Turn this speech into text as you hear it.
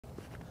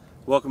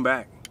Welcome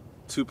back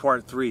to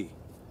part 3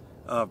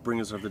 of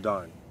Bringers of the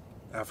Dawn,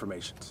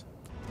 Affirmations.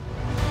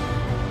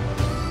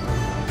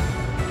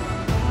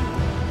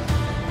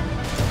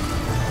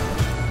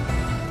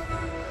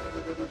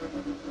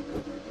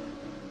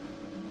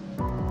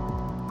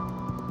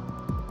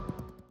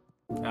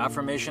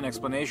 Affirmation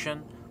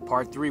explanation,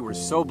 part 3. We're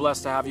so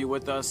blessed to have you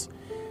with us.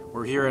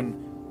 We're here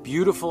in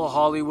beautiful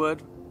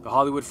Hollywood, the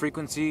Hollywood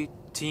Frequency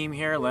team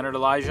here, Leonard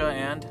Elijah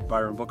and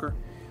Byron Booker.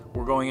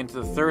 We're going into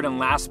the third and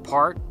last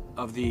part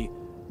of the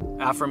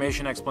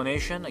affirmation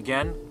explanation.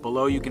 Again,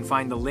 below you can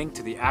find the link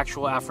to the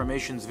actual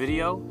affirmations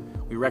video.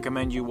 We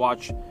recommend you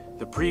watch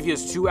the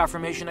previous 2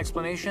 affirmation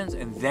explanations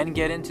and then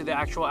get into the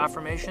actual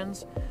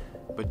affirmations.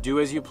 But do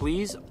as you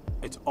please.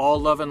 It's all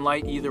love and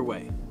light either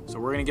way. So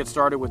we're going to get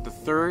started with the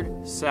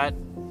third set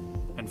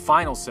and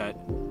final set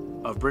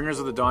of Bringers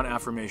of the Dawn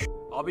affirmation.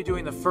 I'll be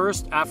doing the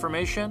first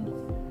affirmation.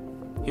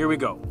 Here we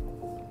go.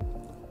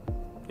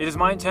 It is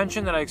my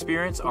intention that I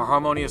experience a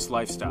harmonious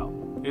lifestyle.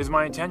 It is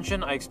my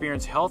intention I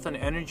experience health and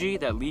energy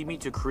that lead me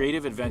to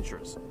creative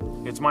adventures.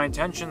 It's my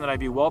intention that I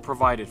be well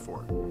provided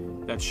for,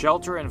 that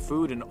shelter and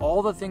food and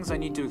all the things I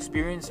need to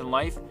experience in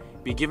life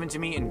be given to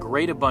me in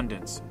great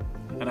abundance,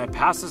 and I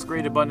pass this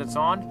great abundance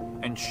on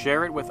and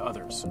share it with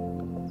others.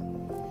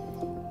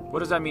 What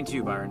does that mean to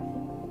you, Byron?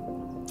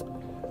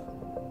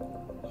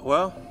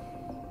 Well,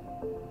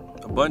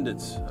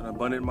 abundance, an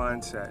abundant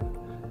mindset.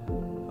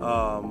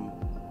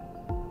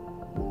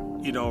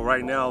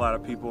 Right now a lot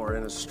of people are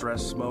in a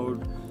stress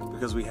mode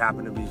because we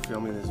happen to be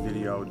filming this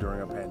video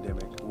during a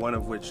pandemic, one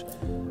of which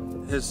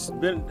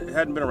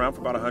hadn't been around for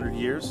about 100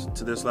 years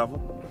to this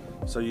level.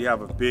 So you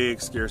have a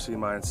big scarcity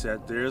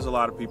mindset. There is a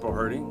lot of people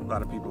hurting, a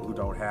lot of people who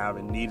don't have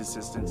and need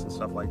assistance and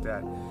stuff like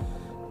that.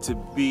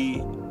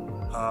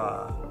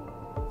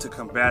 To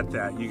combat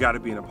that, you got to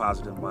be in a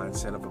positive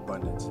mindset of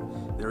abundance.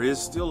 There is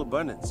still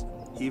abundance,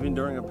 even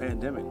during a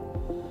pandemic.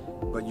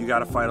 But you got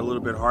to fight a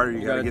little bit harder.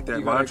 You got to get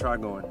that mantra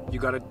going. You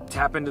got to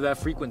tap into that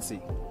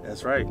frequency.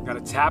 That's right. You got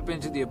to tap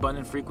into the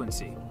abundant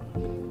frequency.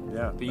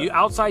 Yeah. The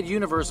outside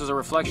universe is a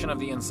reflection of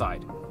the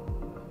inside.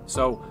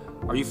 So,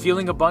 are you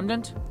feeling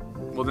abundant?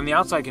 Well, then the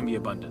outside can be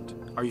abundant.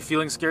 Are you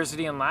feeling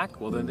scarcity and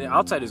lack? Well, then the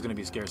outside is going to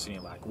be scarcity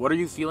and lack. What are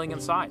you feeling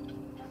inside?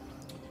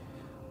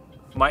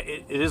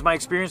 It is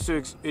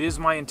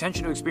my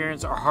intention to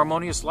experience a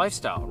harmonious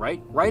lifestyle,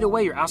 right? Right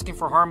away, you're asking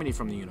for harmony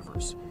from the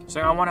universe.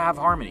 Saying, I want to have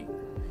harmony.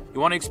 You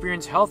want to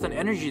experience health and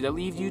energy that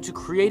lead you to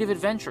creative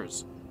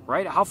adventures,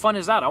 right? How fun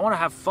is that? I want to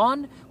have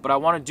fun, but I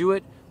want to do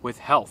it with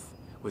health,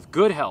 with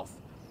good health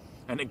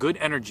and a good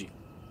energy,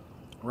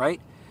 right?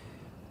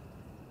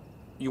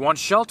 You want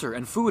shelter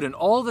and food and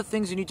all the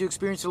things you need to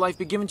experience your life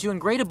be given to you in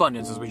great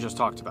abundance, as we just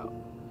talked about.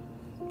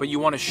 But you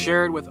want to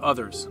share it with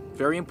others.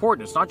 Very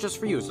important. It's not just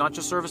for you. It's not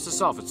just service to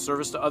self. It's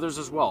service to others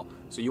as well.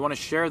 So you want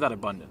to share that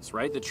abundance,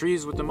 right? The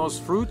trees with the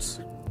most fruits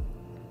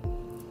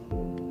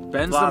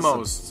bends the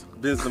most.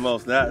 Bends the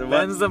most.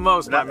 Bends the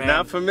most, my man.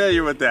 Not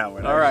familiar with that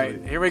one. All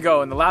right, here we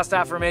go. And the last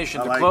affirmation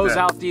to close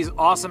out these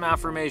awesome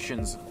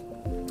affirmations.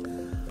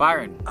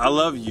 Byron. I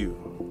love you.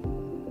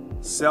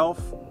 Self,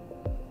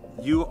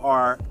 you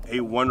are a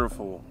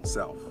wonderful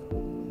self.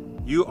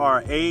 You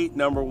are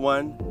number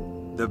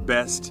one, the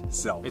best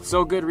self. It's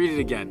so good. Read it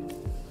again.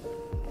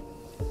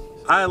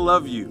 I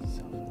love you.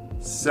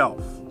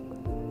 Self.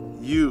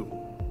 You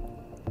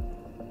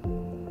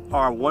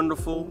are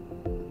wonderful.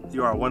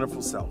 You are a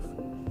wonderful self.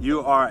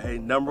 You are a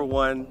number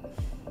one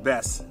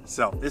best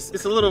self.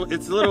 It's a little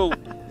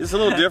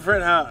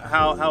different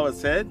how it's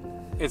said.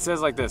 It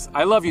says like this: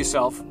 I love you,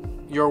 self.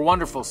 You're a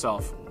wonderful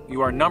self.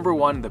 You are number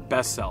one, the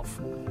best self.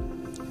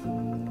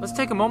 Let's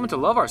take a moment to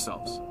love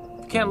ourselves.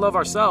 If you can't love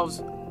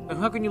ourselves, then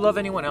how can you love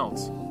anyone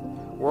else?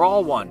 We're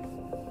all one.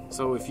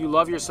 So if you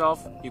love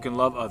yourself, you can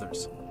love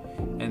others.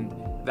 And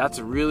that's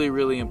really,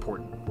 really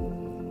important.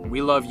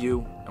 We love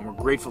you, and we're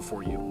grateful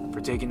for you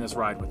for taking this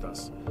ride with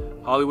us.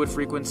 Hollywood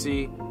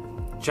Frequency,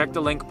 check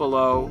the link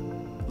below.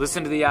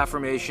 Listen to the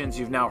affirmations.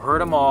 You've now heard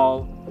them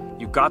all.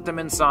 You got them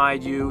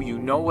inside you. You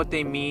know what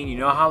they mean. You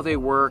know how they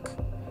work.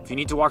 If you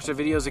need to watch the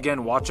videos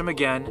again, watch them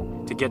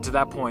again to get to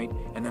that point,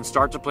 and then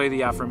start to play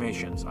the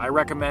affirmations. I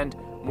recommend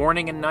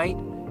morning and night.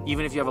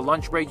 Even if you have a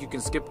lunch break, you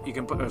can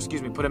put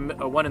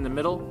a one in the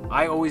middle.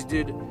 I always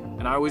did,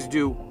 and I always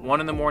do one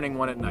in the morning,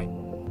 one at night.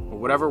 But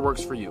whatever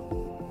works for you.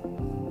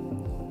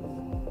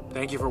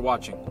 Thank you for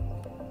watching,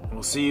 and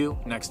we'll see you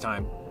next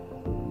time.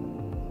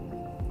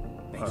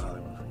 Thank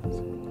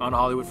you. On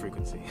Hollywood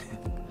Frequency.